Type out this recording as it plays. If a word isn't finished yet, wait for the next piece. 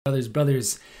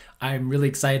Brothers, I'm really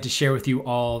excited to share with you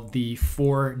all the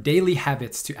 4 daily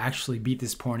habits to actually beat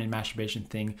this porn and masturbation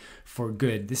thing for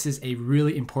good. This is a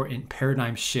really important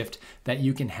paradigm shift that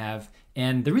you can have.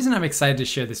 And the reason I'm excited to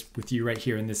share this with you right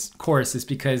here in this course is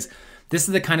because this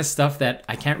is the kind of stuff that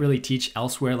I can't really teach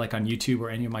elsewhere, like on YouTube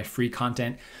or any of my free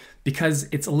content, because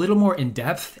it's a little more in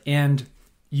depth and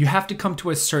you have to come to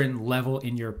a certain level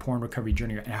in your porn recovery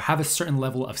journey and have a certain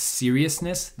level of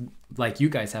seriousness like you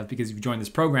guys have because you've joined this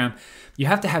program. You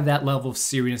have to have that level of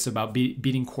seriousness about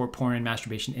beating core porn and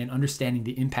masturbation and understanding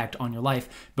the impact on your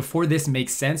life before this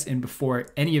makes sense and before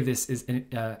any of this is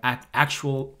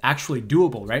actually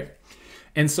doable, right?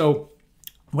 And so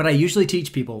what I usually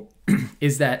teach people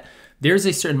is that there's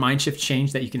a certain mind shift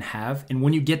change that you can have. And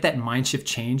when you get that mind shift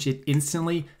change, it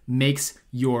instantly makes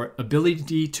your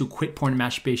ability to quit porn and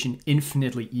masturbation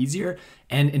infinitely easier.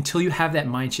 And until you have that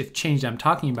mind shift change that I'm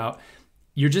talking about,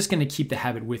 you're just going to keep the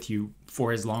habit with you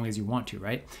for as long as you want to,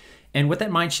 right? And what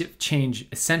that mind shift change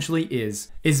essentially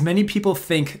is many people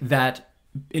think that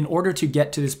in order to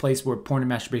get to this place where porn and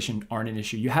masturbation aren't an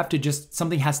issue, you have to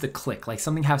something has to click, like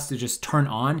something has to just turn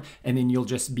on and then you'll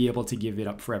just be able to give it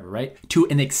up forever, right? To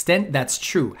an extent, that's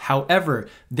true. However,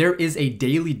 there is a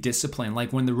daily discipline,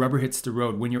 like when the rubber hits the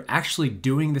road, when you're actually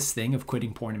doing this thing of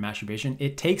quitting porn and masturbation,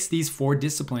 it takes these 4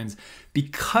 disciplines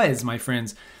because, my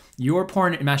friends, your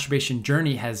porn and masturbation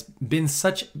journey has been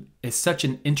such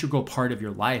an integral part of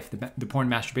your life, the porn and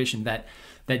masturbation, that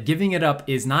giving it up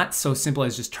is not so simple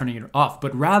as just turning it off,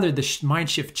 but rather the mind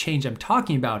shift change I'm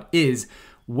talking about is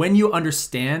when you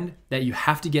understand that you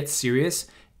have to get serious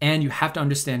and you have to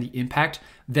understand the impact,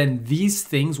 then these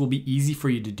things will be easy for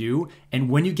you to do. And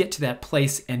when you get to that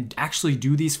place and actually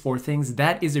do these 4 things,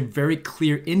 that is a very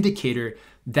clear indicator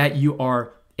that you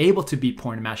are able to beat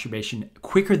porn and masturbation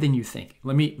quicker than you think.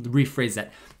 Let me rephrase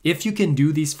that. If you can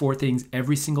do these 4 things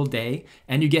every single day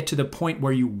and you get to the point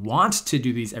where you want to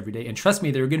do these every day, and trust me,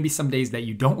 there are going to be some days that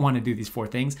you don't want to do these 4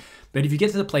 things, but if you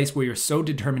get to the place where you're so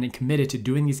determined and committed to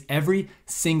doing these every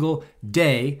single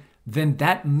day, then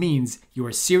that means you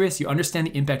are serious, you understand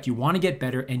the impact, you want to get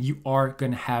better, and you are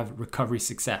going to have recovery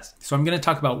success. So I'm going to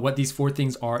talk about what these 4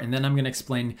 things are, and then I'm going to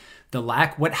explain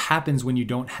what happens when you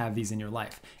don't have these in your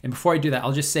life. And before I do that,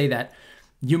 I'll just say that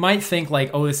you might think like,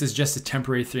 oh, this is just a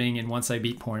temporary thing, and once I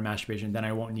beat porn and masturbation, then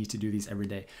I won't need to do these every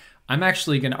day. I'm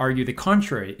actually going to argue the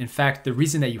contrary. In fact, the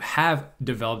reason that you have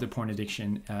developed a porn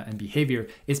addiction and behavior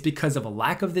is because of a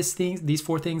lack of these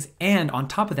 4 things. And on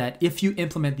top of that, if you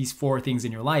implement these 4 things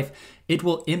in your life, it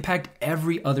will impact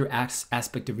every other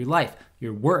aspect of your life: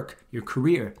 your work, your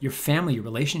career, your family, your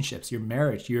relationships, your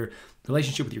marriage, your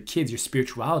relationship with your kids, your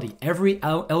spirituality. Every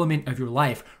element of your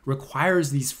life requires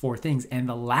these 4 things. And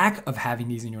the lack of having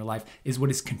these in your life is what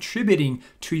is contributing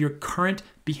to your current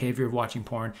behavior of watching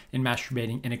porn and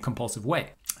masturbating in a compulsive way.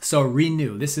 So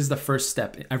renew. This is the first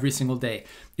step every single day,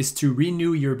 is to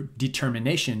renew your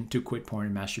determination to quit porn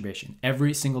and masturbation.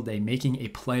 Every single day, making a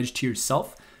pledge to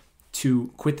yourself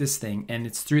to quit this thing. And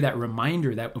it's through that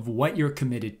reminder of what you're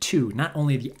committed to, not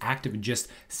only the act of just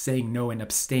saying no and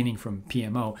abstaining from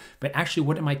PMO, but actually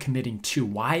what am I committing to?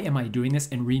 Why am I doing this?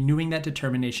 And renewing that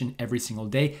determination every single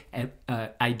day, and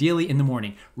ideally in the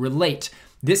morning. Relate.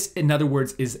 This, in other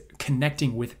words, is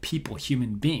connecting with people,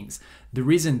 human beings. The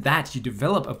reason that you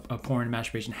develop a porn and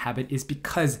masturbation habit is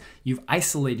because you've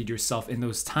isolated yourself in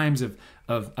those times of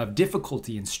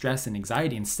difficulty and stress and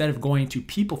anxiety. Instead of going to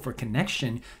people for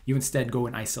connection, you instead go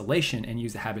in isolation and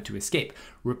use the habit to escape.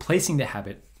 Replacing the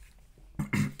habit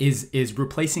is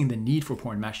replacing the need for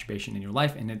porn and masturbation in your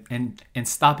life, and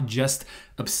stop just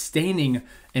abstaining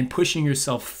and pushing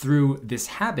yourself through this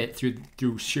habit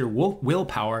through sheer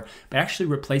willpower, but actually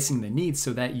replacing the need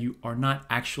so that you are not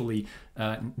actually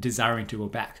desiring to go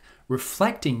back.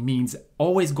 Reflecting means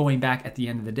always going back at the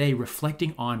end of the day,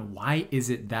 reflecting on why is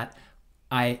it that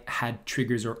I had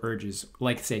triggers or urges.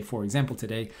 Like, say, for example,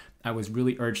 today, I was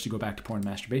really urged to go back to porn and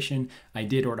masturbation. I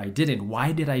did or I didn't.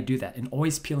 Why did I do that? And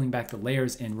always peeling back the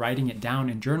layers and writing it down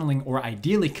and journaling, or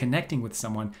ideally connecting with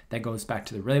someone. That goes back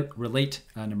to the relate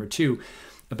number 2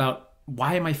 about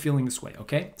why am I feeling this way,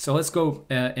 okay? So let's go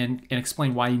and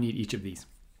explain why you need each of these.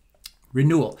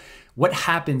 Renewal. What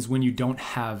happens when you don't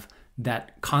have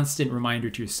that constant reminder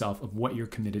to yourself of what you're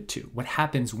committed to? What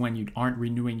happens when you aren't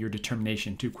renewing your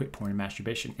determination to quit porn and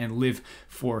masturbation and live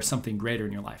for something greater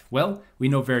in your life? Well, you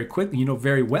know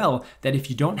very well that if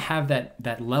you don't have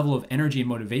that level of energy and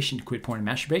motivation to quit porn and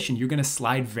masturbation, you're going to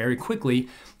slide very quickly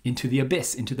into the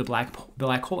abyss, into the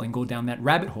black hole, and go down that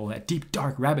rabbit hole, that deep,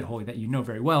 dark rabbit hole that you know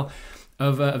very well,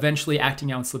 of eventually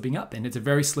acting out and slipping up. And it's a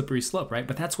very slippery slope, right?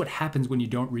 But that's what happens when you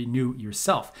don't renew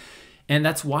yourself. And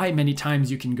that's why many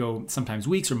times you can go sometimes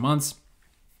weeks or months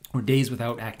or days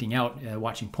without acting out,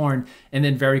 watching porn, and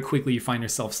then very quickly you find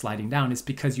yourself sliding down, is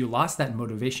because you lost that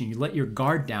motivation. You let your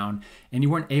guard down and you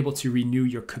weren't able to renew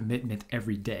your commitment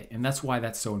every day. And that's why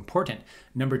that's so important.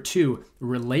 Number two,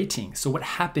 relating. So what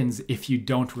happens if you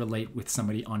don't relate with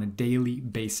somebody on a daily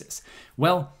basis?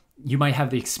 Well, you might have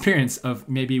the experience of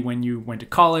maybe when you went to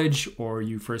college, or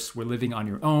you first were living on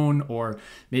your own, or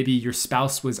maybe your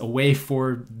spouse was away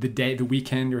for the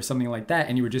weekend or something like that,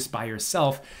 and you were just by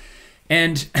yourself.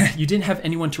 And you didn't have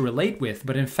anyone to relate with,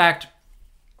 but in fact,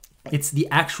 it's the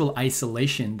actual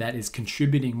isolation that is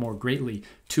contributing more greatly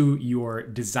to your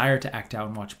desire to act out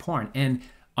and watch porn. And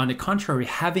on the contrary,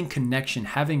 having connection,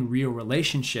 having real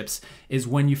relationships is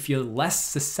when you feel less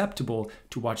susceptible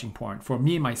to watching porn. For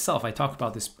me and myself, I talk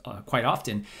about this quite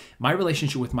often. My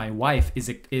relationship with my wife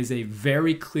is a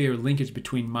very clear linkage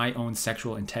between my own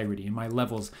sexual integrity and my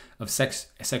levels of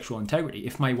sexual integrity.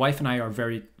 If my wife and I are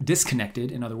very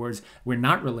disconnected, in other words, we're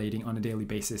not relating on a daily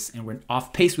basis and we're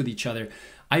off pace with each other,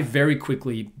 I very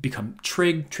quickly become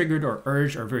triggered or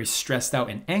urged or very stressed out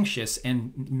and anxious.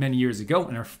 And many years ago,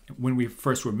 when we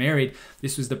first were married,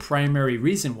 this was the primary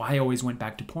reason why I always went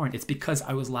back to porn. It's because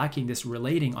I was lacking this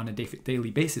relating on a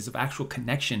daily basis of actual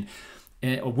connection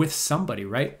with somebody,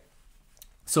 right?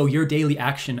 So your daily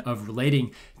action of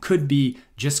relating could be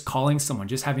just calling someone,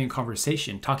 just having a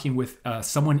conversation, talking with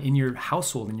someone in your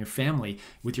household, in your family,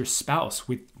 with your spouse,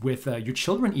 with your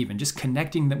children even, just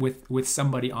connecting them with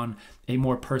somebody on a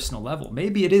more personal level.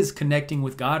 Maybe it is connecting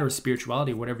with God or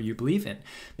spirituality, whatever you believe in.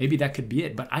 Maybe that could be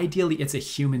it. But ideally, it's a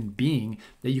human being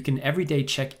that you can every day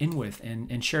check in with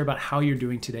and share about how you're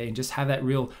doing today and just have that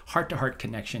real heart-to-heart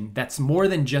connection that's more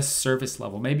than just surface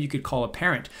level. Maybe you could call a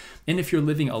parent. And if you're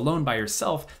living alone by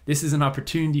yourself, this is an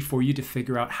opportunity for you to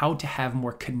figure out how to have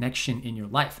more connection in your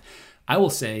life. I will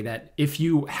say that if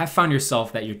you have found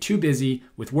yourself that you're too busy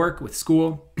with work, with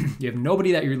school, you have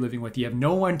nobody that you're living with, you have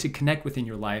no one to connect with in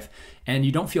your life, and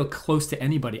you don't feel close to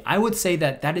anybody, I would say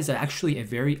that that is actually a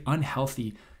very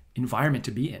unhealthy environment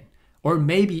to be in. Or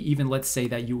maybe even, let's say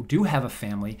that you do have a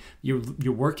family,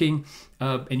 you're working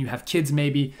and you have kids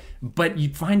maybe, but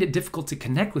you find it difficult to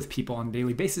connect with people on a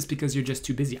daily basis because you're just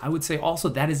too busy. I would say also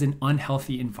that is an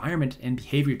unhealthy environment and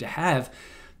behavior to have,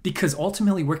 because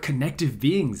ultimately we're connective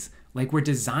beings. Like, we're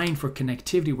designed for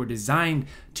connectivity. We're designed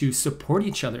to support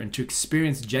each other and to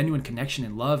experience genuine connection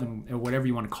and love and whatever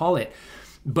you want to call it.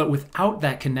 But without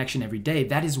that connection every day,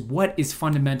 that is what is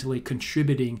fundamentally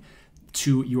contributing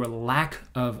to your lack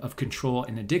of control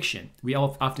and addiction. We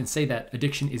all often say that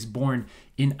addiction is born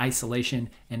in isolation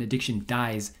and addiction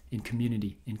dies in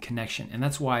community, in connection. And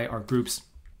that's why our groups,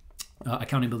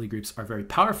 accountability groups, are very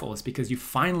powerful. It's because you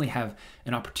finally have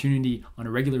an opportunity on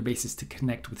a regular basis to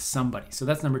connect with somebody. So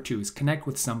that's number 2, is connect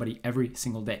with somebody every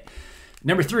single day.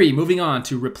 Number 3, moving on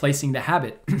to replacing the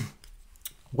habit.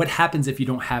 What happens if you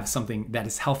don't have something that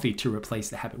is healthy to replace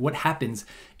the habit? What happens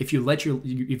if you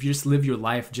if you just live your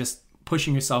life just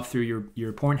pushing yourself through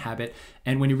your porn habit,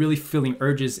 and when you're really feeling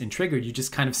urges and triggered, you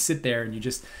just kind of sit there and you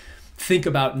just think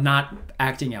about not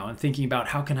acting out and thinking about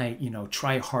how can I,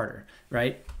 try harder,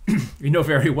 right? You know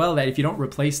very well that if you don't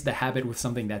replace the habit with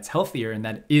something that's healthier and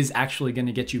that is actually going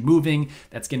to get you moving,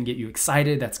 that's going to get you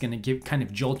excited, that's going to kind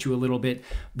of jolt you a little bit,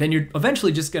 then you're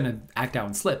eventually just going to act out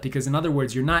and slip. Because in other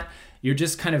words, you're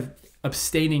just kind of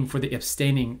abstaining for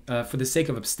the sake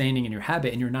of abstaining in your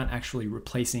habit, and you're not actually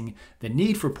replacing the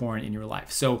need for porn in your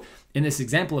life. So in this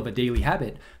example of a daily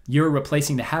habit, you're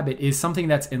replacing the habit is something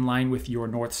that's in line with your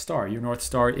North Star. Your North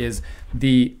Star is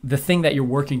the thing that you're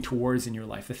working towards in your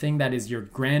life, the thing that is your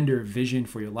grander vision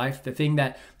for your life, the thing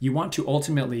that you want to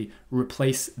ultimately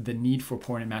replace the need for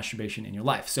porn and masturbation in your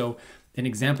life. So an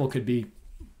example could be,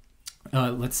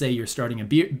 let's say you're starting a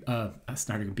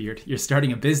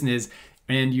business,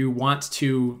 and you want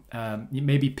to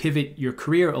maybe pivot your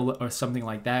career or something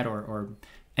like that, or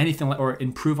anything, or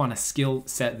improve on a skill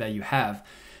set that you have.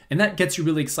 And that gets you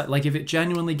really excited. Like, if it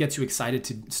genuinely gets you excited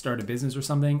to start a business or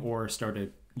something, or start a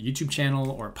YouTube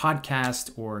channel or a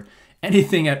podcast or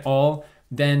anything at all,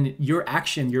 then your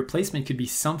placement could be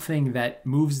something that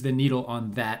moves the needle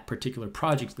on that particular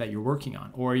project that you're working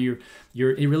on. Or you're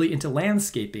really into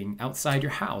landscaping outside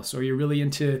your house, or you're really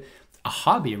into a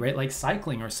hobby, right? Like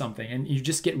cycling or something, and you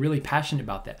just get really passionate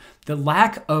about that. The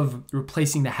lack of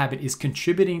replacing the habit is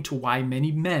contributing to why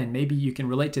many men, maybe you can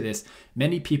relate to this,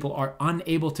 many people are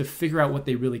unable to figure out what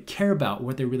they really care about,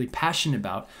 what they're really passionate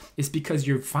about. It's because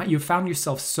you've found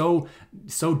yourself so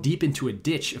deep into a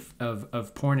ditch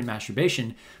of porn and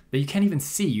masturbation that you can't even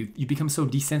see. You become so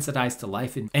desensitized to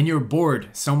life, and you're bored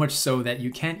so much so that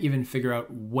you can't even figure out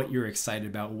what you're excited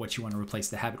about, what you want to replace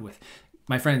the habit with.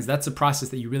 my friends, that's a process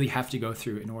that you really have to go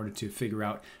through in order to figure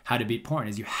out how to beat porn,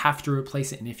 is you have to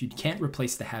replace it. And if you can't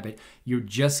replace the habit, you're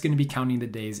just going to be counting the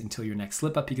days until your next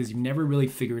slip up, because you've never really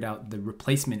figured out the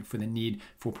replacement for the need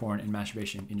for porn and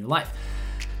masturbation in your life.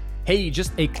 Hey,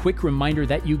 just a quick reminder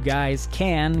that you guys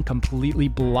can completely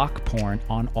block porn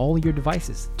on all your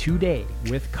devices today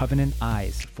with Covenant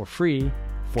Eyes for free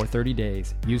for 30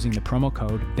 days using the promo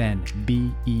code BEN,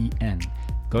 B-E-N.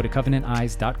 Go to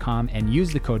covenanteyes.com and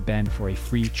use the code BEN for a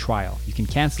free trial. You can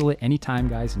cancel it anytime,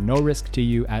 guys. No risk to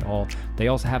you at all. They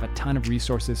also have a ton of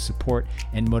resources, support,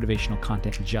 and motivational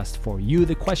content just for you.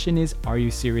 The question is, are you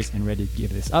serious and ready to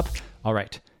give this up? All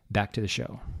right, back to the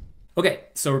show. Okay,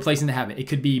 so replacing the habit. It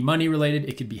could be money related,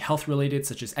 it could be health related,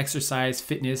 such as exercise,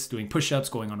 fitness, doing push-ups,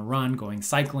 going on a run, going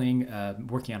cycling,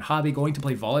 working on a hobby, going to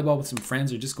play volleyball with some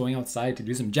friends, or just going outside to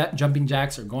do some jumping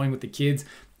jacks, or going with the kids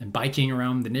and biking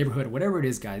around the neighborhood, whatever it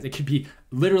is, guys. It could be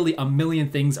literally a million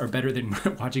things are better than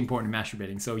watching porn and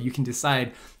masturbating. So you can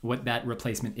decide what that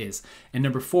replacement is. And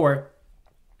number 4,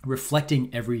 reflecting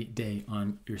every day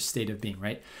on your state of being,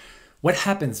 right? What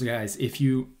happens, guys, if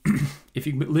you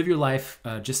live your life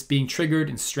just being triggered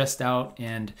and stressed out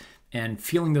and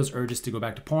feeling those urges to go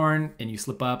back to porn, and you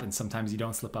slip up and sometimes you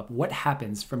don't slip up? What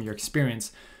happens from your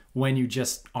experience when you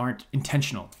just aren't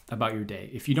intentional about your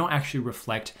day? If you don't actually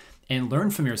reflect and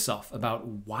learn from yourself about,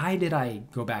 why did I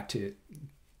go back to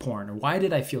porn, or why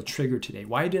did I feel triggered today?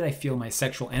 Why did I feel my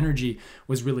sexual energy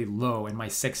was really low and my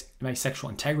sexual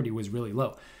integrity was really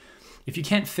low? If you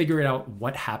can't figure out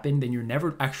what happened, then you're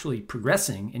never actually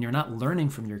progressing and you're not learning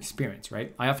from your experience,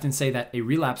 right? I often say that a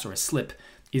relapse or a slip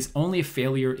is only a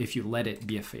failure if you let it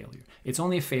be a failure. It's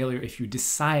only a failure if you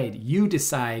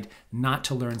decide not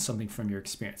to learn something from your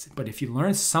experience. But if you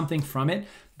learn something from it,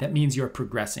 that means you're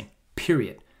progressing,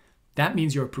 period. That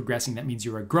means you're progressing. That means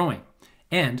you are growing.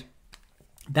 And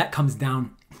that comes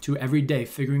down to every day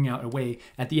figuring out a way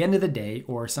at the end of the day,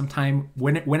 or sometime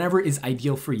whenever is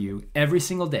ideal for you, every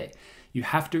single day. You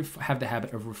have to have the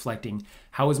habit of reflecting,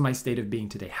 how is my state of being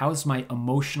today? How is my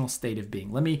emotional state of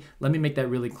being? Let me make that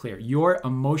really clear. Your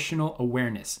emotional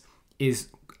awareness is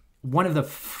one of the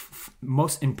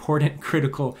most important,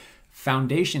 critical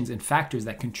foundations and factors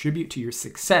that contribute to your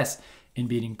success in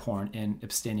beating porn and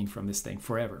abstaining from this thing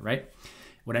forever, right?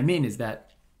 What I mean is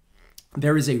that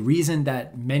there is a reason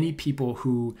that many people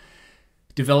who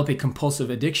develop a compulsive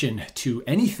addiction to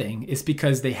anything is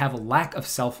because they have a lack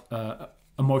of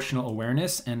emotional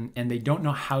awareness, and they don't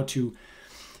know how to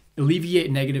alleviate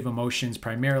negative emotions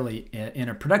primarily in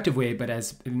a productive way, but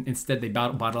instead they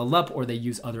bottle up, or they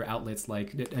use other outlets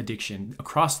like addiction.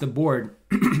 Across the board,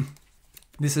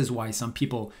 this is why some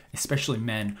people, especially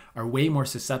men, are way more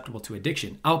susceptible to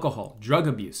addiction. Alcohol, drug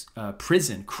abuse,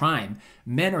 prison, crime.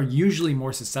 Men are usually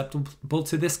more susceptible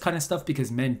to this kind of stuff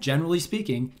because men, generally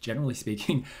speaking,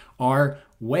 are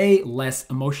way less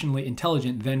emotionally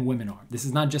intelligent than women are. This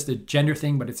is not just a gender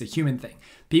thing, but it's a human thing.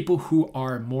 People who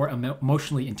are more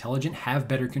emotionally intelligent have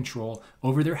better control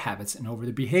over their habits and over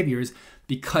their behaviors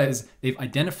because they've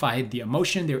identified the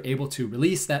emotion. They're able to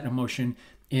release that emotion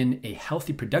in a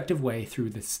healthy, productive way through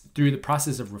the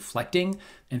process of reflecting,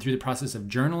 and through the process of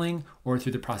journaling, or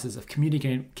through the process of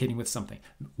communicating with something.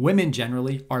 Women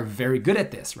generally are very good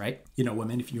at this, right? You know,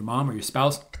 women, if your mom or your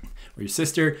spouse or your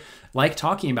sister like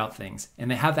talking about things,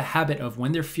 and they have the habit of,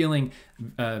 when they're feeling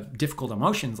difficult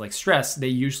emotions like stress, they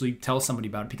usually tell somebody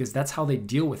about it because that's how they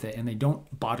deal with it, and they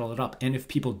don't bottle it up. And if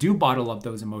people do bottle up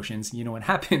those emotions, you know what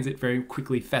happens? It very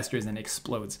quickly festers and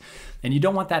explodes. And you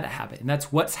don't want that to happen. And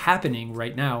that's what's happening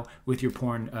right now with your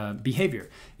porn behavior.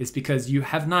 It's because you've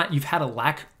had a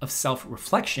lack of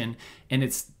self-reflection, and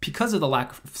it's because of the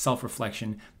lack of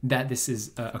self-reflection that this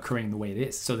is occurring the way it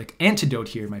is. So the antidote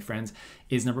here, my friends,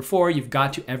 is number 4, you've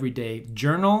got to every day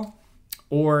journal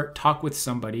or talk with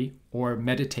somebody or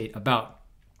meditate about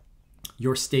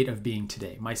your state of being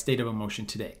today, my state of emotion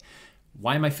today.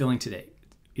 Why am I feeling today?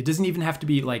 It doesn't even have to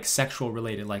be like sexual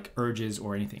related, like urges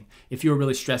or anything. If you're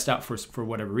really stressed out for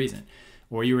whatever reason,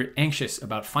 or you were anxious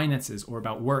about finances or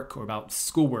about work or about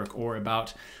schoolwork or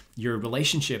about your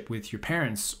relationship with your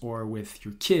parents or with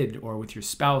your kid or with your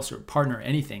spouse or partner or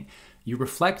anything, you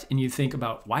reflect and you think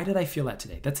about, why did I feel that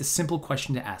today? That's a simple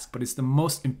question to ask, but it's the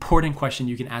most important question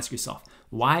you can ask yourself.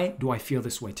 Why do I feel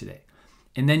this way today?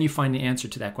 And then you find the answer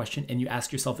to that question and you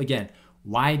ask yourself again,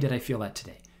 why did I feel that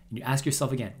today? And you ask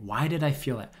yourself again, why did I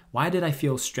feel that? Why did I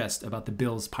feel stressed about the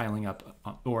bills piling up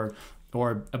or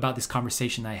about this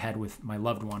conversation I had with my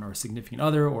loved one or a significant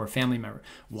other or a family member?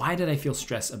 Why did I feel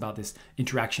stressed about this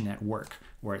interaction at work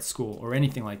or at school or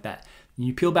anything like that? And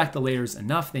you peel back the layers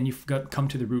enough, then you've come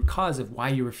to the root cause of why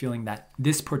you were feeling that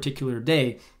this particular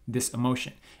day, this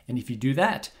emotion. And if you do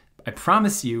that, I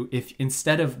promise you, if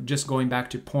instead of just going back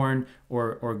to porn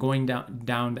or going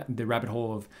down the rabbit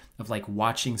hole of like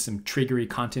watching some triggery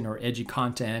content or edgy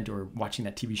content or watching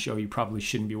that TV show you probably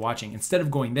shouldn't be watching, instead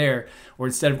of going there, or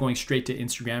instead of going straight to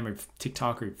Instagram or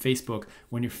TikTok or Facebook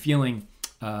when you're feeling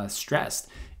stressed,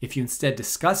 if you instead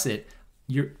discuss it,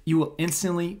 you will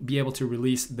instantly be able to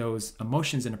release those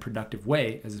emotions in a productive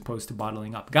way as opposed to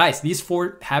bottling up. Guys, these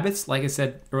 4 habits, like I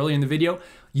said earlier in the video,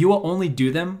 you will only do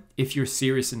them if you're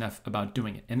serious enough about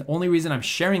doing it. And the only reason I'm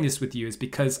sharing this with you is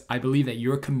because I believe that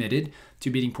you're committed to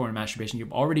beating porn and masturbation.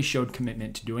 You've already showed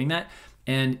commitment to doing that.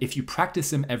 And if you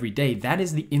practice them every day, that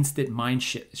is the instant mind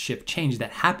shift change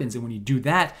that happens. And when you do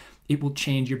that, it will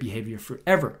change your behavior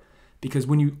forever. Because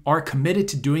when you are committed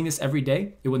to doing this every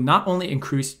day, it will not only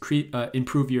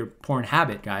improve your porn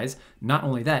habit, guys, not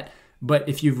only that, but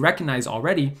if you've recognized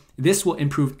already, this will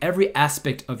improve every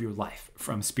aspect of your life,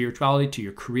 from spirituality to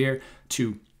your career,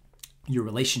 to your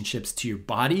relationships, to your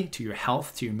body, to your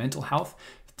health, to your mental health,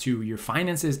 to your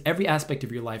finances. Every aspect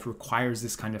of your life requires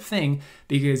this kind of thing,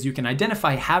 because you can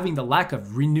identify having the lack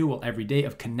of renewal every day,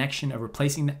 of connection, of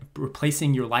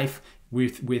replacing your life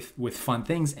with fun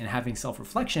things and having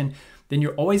self-reflection. Then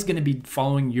you're always going to be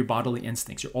following your bodily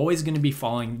instincts. You're always going to be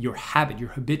following your habit, your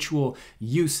habitual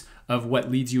use of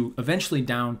what leads you eventually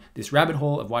down this rabbit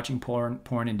hole of watching porn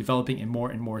and developing a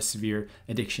more and more severe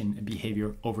addiction and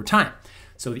behavior over time.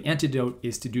 So the antidote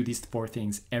is to do these 4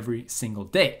 things every single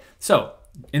day. So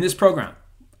in this program,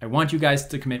 I want you guys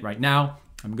to commit right now.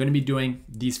 I'm going to be doing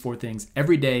these 4 things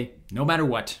every day, no matter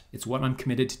what. It's what I'm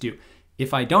committed to do.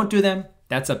 If I don't do them,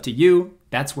 that's up to you.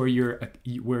 That's where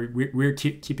we're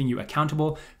keeping you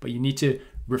accountable. But you need to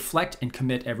reflect and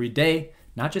commit every day,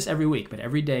 not just every week, but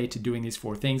every day, to doing these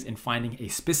 4 things and finding a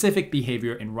specific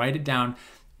behavior and write it down.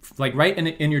 Like write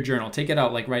in your journal. Take it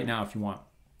out like right now if you want.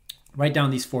 Write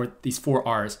down these four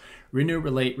R's: renew,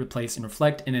 relate, replace, and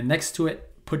reflect. And then next to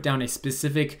it, put down a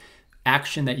specific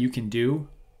action that you can do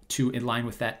to align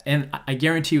with that. And I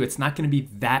guarantee you, it's not going to be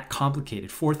that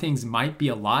complicated. 4 things might be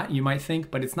a lot, you might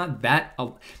think, but it's not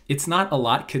a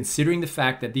lot, considering the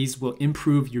fact that these will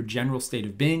improve your general state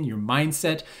of being, your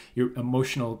mindset, your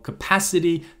emotional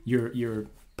capacity, your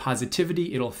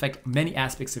positivity. It'll affect many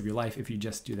aspects of your life if you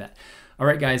just do that. All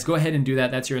right, guys, go ahead and do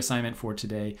that. That's your assignment for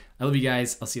today. I love you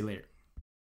guys. I'll see you later.